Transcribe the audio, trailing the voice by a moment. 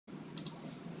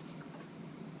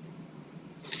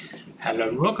Hello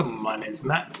and welcome, my name is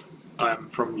Matt. I'm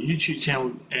from the YouTube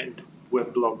channel and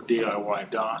weblog DIY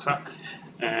Data,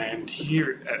 and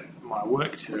here at my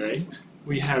work today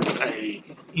we have a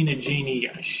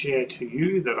Inogeni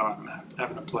SHARE2U that I'm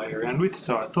having to play around with,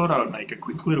 so I thought I would make a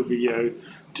quick little video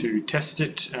to test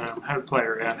it, have a play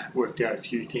around, worked out a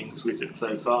few things with it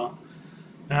so far.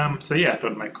 So yeah, I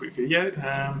thought I'd make a quick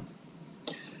video.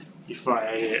 If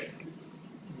I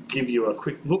give you a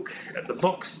quick look at the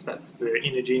box, that's the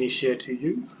Inogeni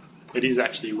SHARE2U. It is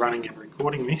actually running and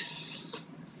recording this.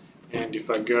 And if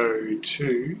I go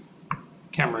to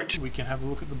camera 2, we can have a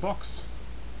look at the box.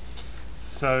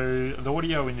 So the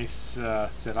audio in this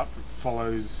setup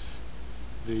follows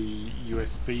the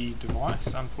USB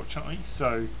device, unfortunately.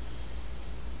 So,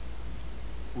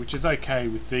 which is okay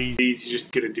with these. These you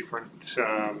just get a different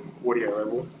audio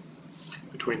level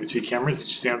between the two cameras. It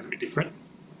just sounds a bit different.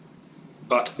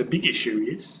 But the big issue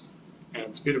is, and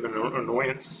it's a bit of an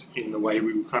annoyance in the way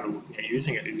we were kind of looking at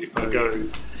using it, is if I go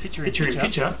picture in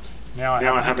picture, now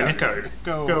I have an echo.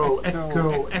 Echo.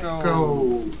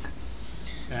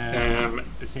 There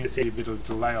seems to be a bit of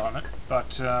delay on it,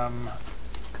 but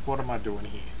what am I doing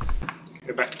here?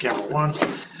 Go back to camera 1.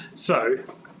 So,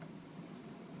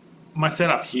 my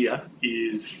setup here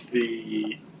is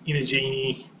the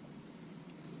Inogeni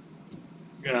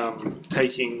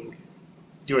taking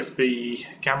USB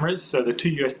cameras. So the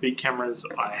two USB cameras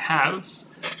I have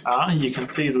are, you can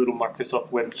see the little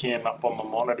Microsoft webcam up on the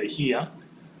monitor here.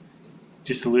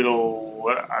 Just a little,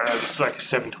 it's like a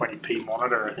 720p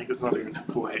monitor, I think it's not even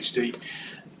full HD.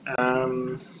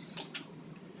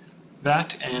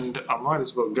 That, and I might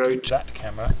as well go to that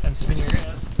camera and spin you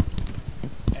around,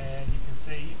 and you can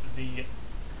see the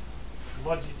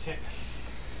Logitech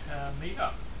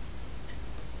meter.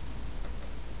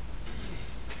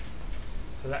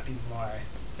 So that is my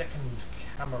second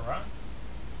camera,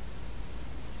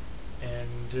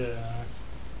 and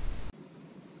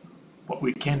what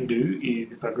we can do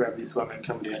is, if I grab this one and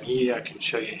come down here, I can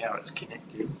show you how it's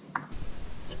connected.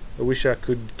 I wish I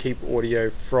could keep audio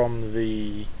from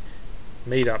the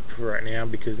meetup right now,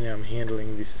 because now I'm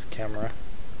handling this camera.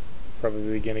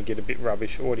 Probably going to get a bit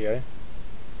rubbish audio,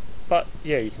 but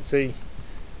yeah, you can see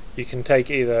you can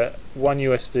take either one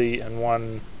USB and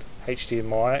one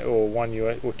HDMI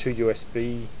or two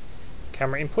USB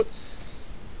camera inputs.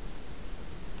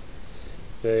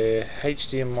 The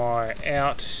HDMI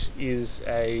out is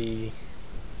a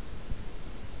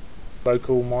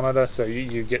local monitor, so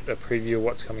you get a preview of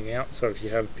what's coming out. So if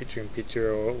you have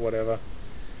picture-in-picture or whatever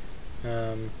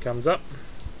comes up,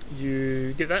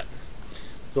 you get that.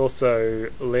 There's also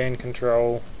LAN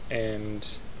control and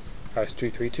host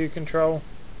 232 control.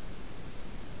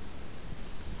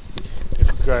 If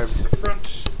we go over to the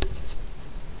front,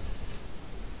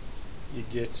 you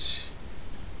get,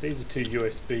 these are two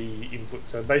USB inputs.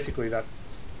 So basically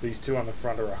these two on the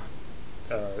front are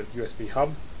a USB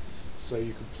hub, so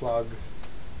you can plug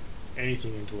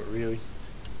anything into it really.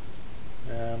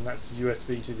 That's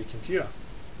USB to the computer.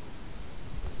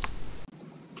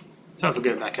 So if I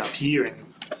go back up here and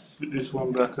split this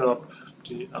one back up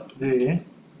to up there,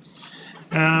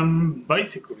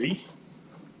 basically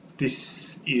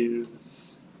this is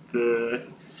the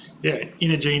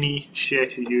Inogeni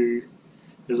SHARE2U.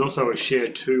 There's also a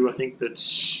SHARE2, I think,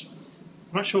 that's,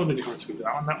 I'm not sure the difference with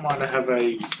that one. That might have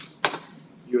a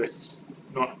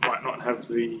might not have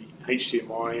the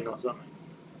HDMI in or something.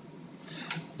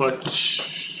 But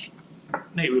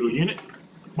neat little unit.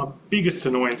 My biggest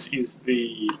annoyance is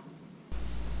the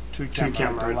two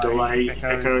camera delay,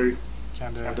 echo.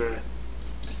 It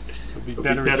would be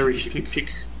better if you could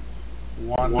pick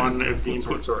one of the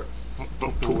inputs, or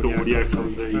took the audio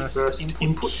from the first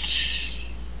input.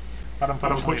 But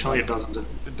unfortunately it doesn't.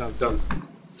 It does.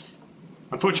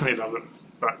 Unfortunately it doesn't,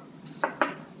 but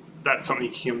that's something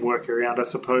you can work around, I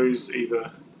suppose.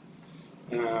 Either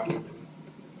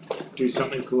do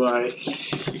something like,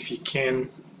 if you can,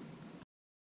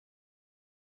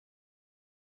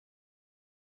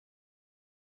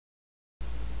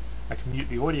 I can mute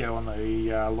the audio on the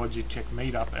Logitech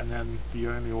meetup, and then the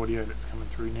only audio that's coming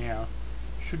through now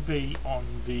should be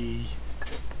on the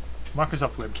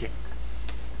Microsoft webcam.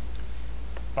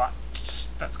 But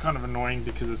that's kind of annoying,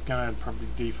 because it's going to probably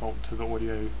default to the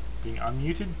audio being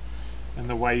unmuted, and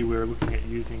the way we're looking at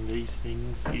using these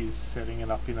things is setting it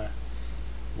up in a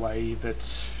way that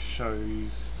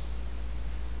shows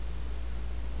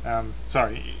the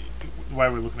way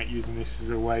we're looking at using this is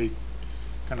a way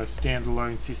kind of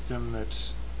standalone system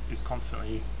that is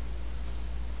constantly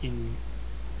in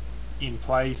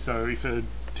play, so if a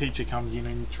teacher comes in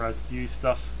and tries to use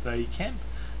stuff, they can.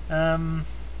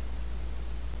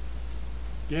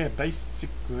 yeah,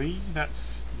 basically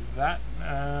that's that.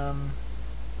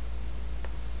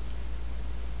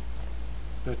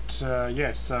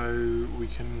 Yeah, so we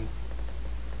can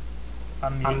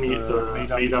unmute the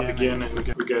meetup again, and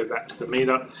if we go back to the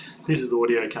meetup, this is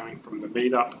audio coming from the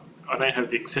meetup. I don't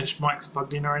have the extension mics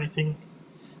plugged in or anything.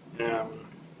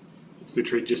 It's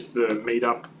literally just the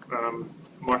meetup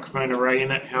microphone array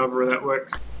in it, however that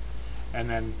works. And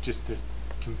then just to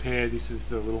compare, this is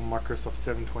the little Microsoft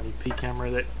 720p camera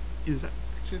that is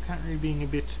actually currently being a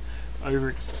bit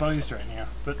overexposed right now,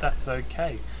 but that's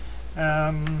okay.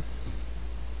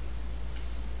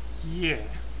 Yeah.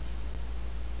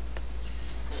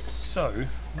 So,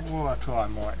 what I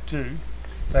might do,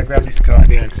 if I grab this guy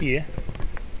down here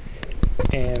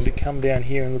and come down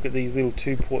here and look at these little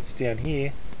 2 ports down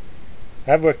here,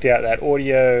 I've worked out that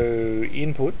audio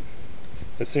input,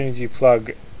 as soon as you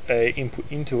plug a input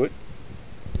into it,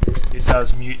 it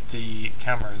does mute the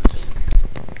cameras.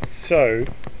 So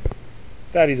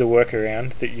that is a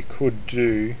workaround that you could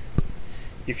do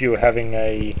if you were having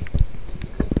a...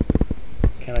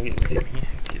 Can I get this in here?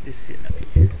 Get this in up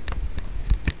here.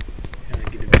 Can I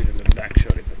get a bit of a back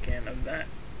shot if I can of that?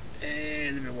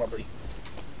 And a bit wobbly.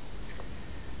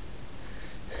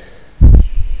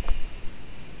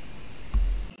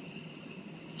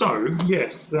 So,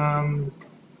 yes,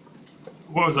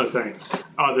 what was I saying?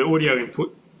 Oh, the audio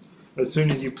input. As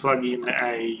soon as you plug in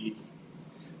a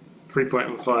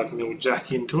 3.15mm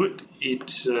jack into it,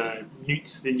 it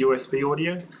mutes the USB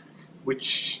audio,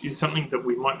 which is something that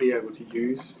we might be able to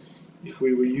use if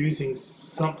we were using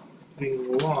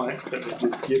something like, let me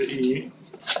just get it here,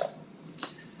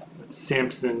 a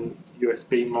Samsung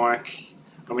USB mic.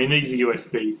 I mean, these are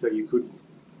USB, so you could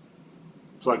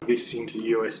plug this into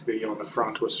USB on the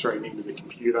front or straight into the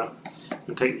computer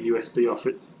and take the USB off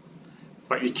it.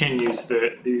 But you can use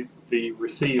the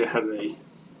receiver has a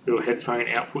little headphone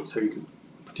output, so you could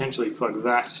potentially plug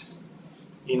that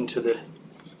into the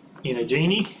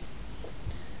Inogeni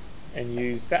and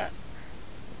use that.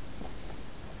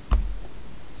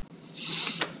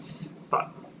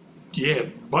 But yeah,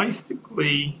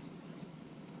 basically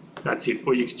that's it.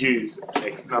 Or you could use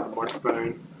another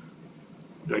microphone,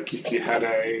 like if you had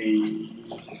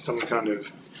some kind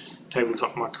of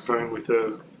tabletop microphone with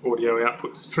a audio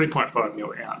output. It's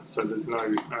 3.5mm out, so there's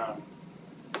no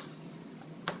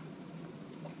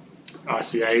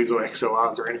RCAs or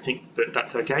XLRs or anything, but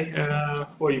that's okay.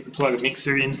 Or you could plug a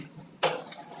mixer in,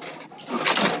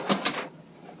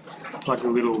 plug a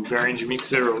little Behringer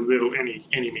mixer or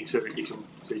any mixer that you can,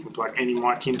 so you can plug any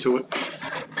mic into it,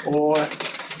 or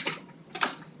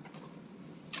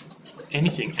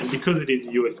anything. And because it is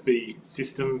a USB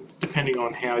system, depending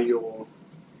on how you're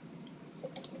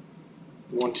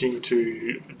wanting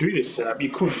to do this setup, you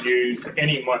could use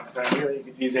any microphone. Really, you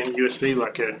could use any USB,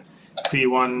 like a Clear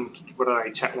one, what are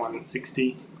they, Chat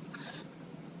 160.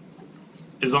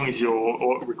 As long as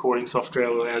your recording software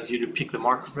allows you to pick the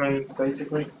microphone,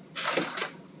 basically.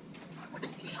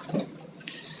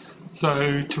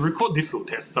 So to record this little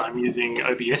test, I'm using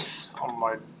OBS on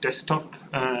my desktop.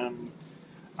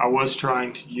 I was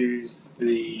trying to use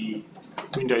the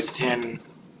Windows 10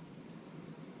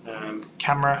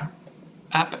 camera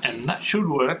app, and that should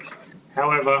work.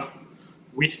 However,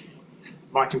 with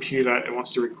my computer, it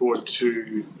wants to record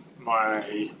to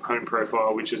my home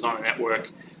profile, which is on a network.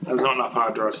 There's not enough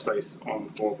hard drive space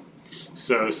or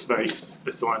server space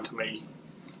assigned to me,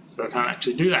 so I can't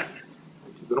actually do that,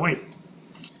 which is annoying.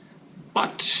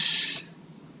 But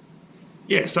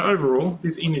yeah, so overall,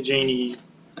 this Inogeni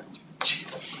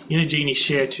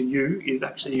SHARE2U is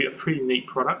actually a pretty neat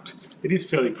product. It is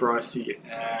fairly pricey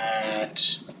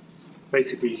at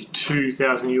basically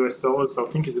 2,000 US dollars, so I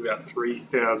think it's about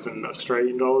 3,000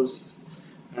 Australian dollars.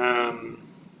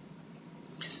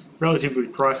 Relatively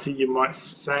pricey, you might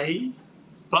say,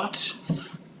 but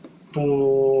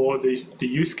for the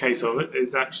use case of it,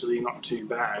 it's actually not too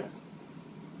bad.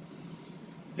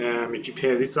 If you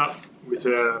pair this up with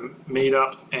a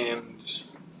meetup and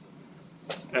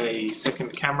a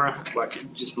second camera,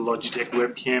 like just a Logitech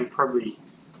webcam, probably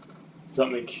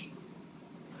something.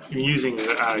 I'm using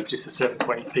just a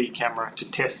 720p camera to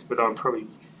test, but I'd probably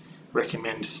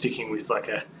recommend sticking with like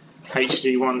a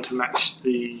HD one to match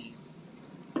the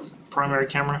primary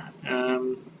camera.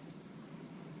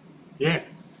 Yeah,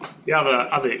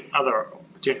 the other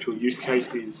potential use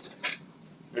case is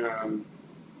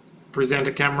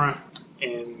presenter camera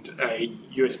and a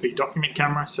USB document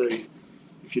camera. So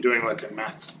if you're doing like a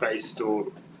maths based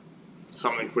or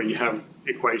something where you have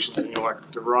equations and you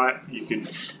like to write, you can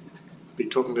be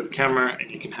talking to the camera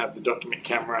and you can have the document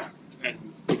camera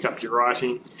and pick up your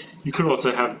writing. You could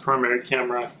also have the primary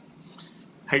camera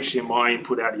HDMI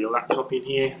input out of your laptop in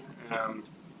here.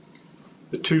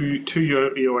 The two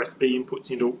USB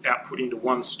inputs output into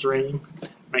one stream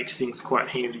makes things quite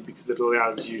handy because it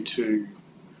allows you to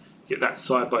get that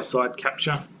side-by-side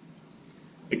capture.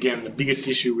 Again, the biggest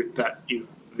issue with that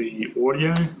is the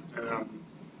audio. I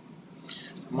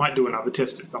might do another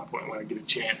test at some point when I get a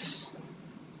chance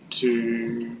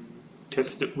to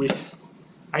test it with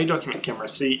a document camera,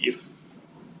 see if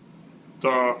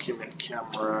document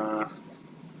camera.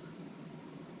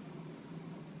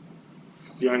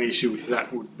 The only issue with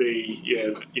that would be,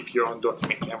 yeah, if you're on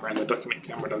document camera and the document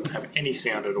camera doesn't have any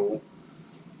sound at all,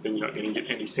 then you're not going to get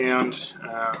any sound.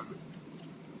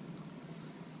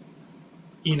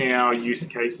 In our use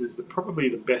cases, probably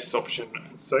the best option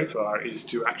so far is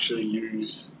to actually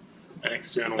use an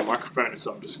external microphone of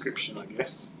some description, I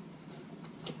guess.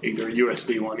 Either a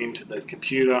USB one into the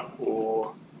computer,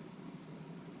 or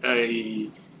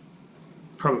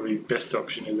probably best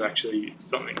option is actually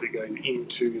something that goes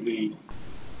into the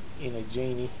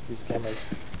Inogeni. This camera's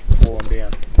fallen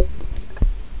down.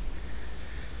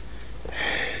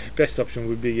 Best option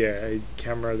would be a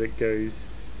camera that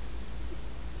goes,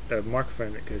 a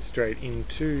microphone that goes straight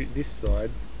into this side,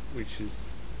 which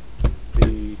is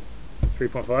the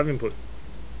 3.5 input,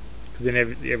 because then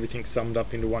everything's summed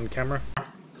up into one camera.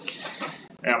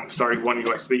 One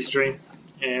USB stream,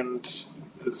 and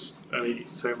there's only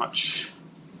so much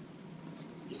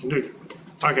you can do.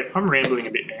 Okay, I'm rambling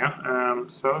a bit now,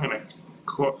 so I'm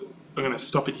going to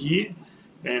stop it here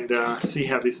and see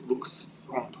how this looks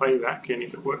on playback, and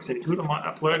if it works any good, I might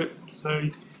upload it so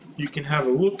you can have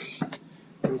a look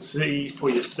and see for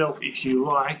yourself if you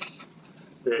like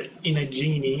the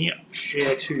Inogeni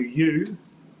SHARE2U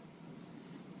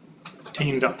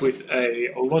teamed up with a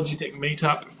Logitech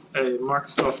meetup, a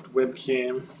Microsoft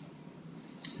webcam.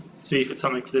 See if it's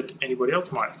something that anybody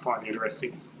else might find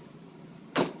interesting.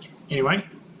 Anyway,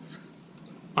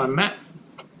 I'm Matt.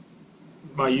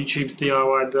 My YouTube's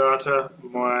DIY Data.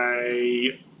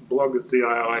 My blog is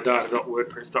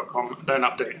DIYdata.wordpress.com. I don't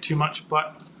update it too much,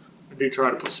 but I do try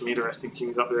to put some interesting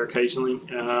things up there occasionally.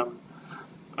 I'm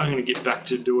going to get back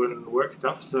to doing work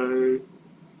stuff, so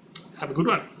have a good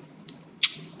one.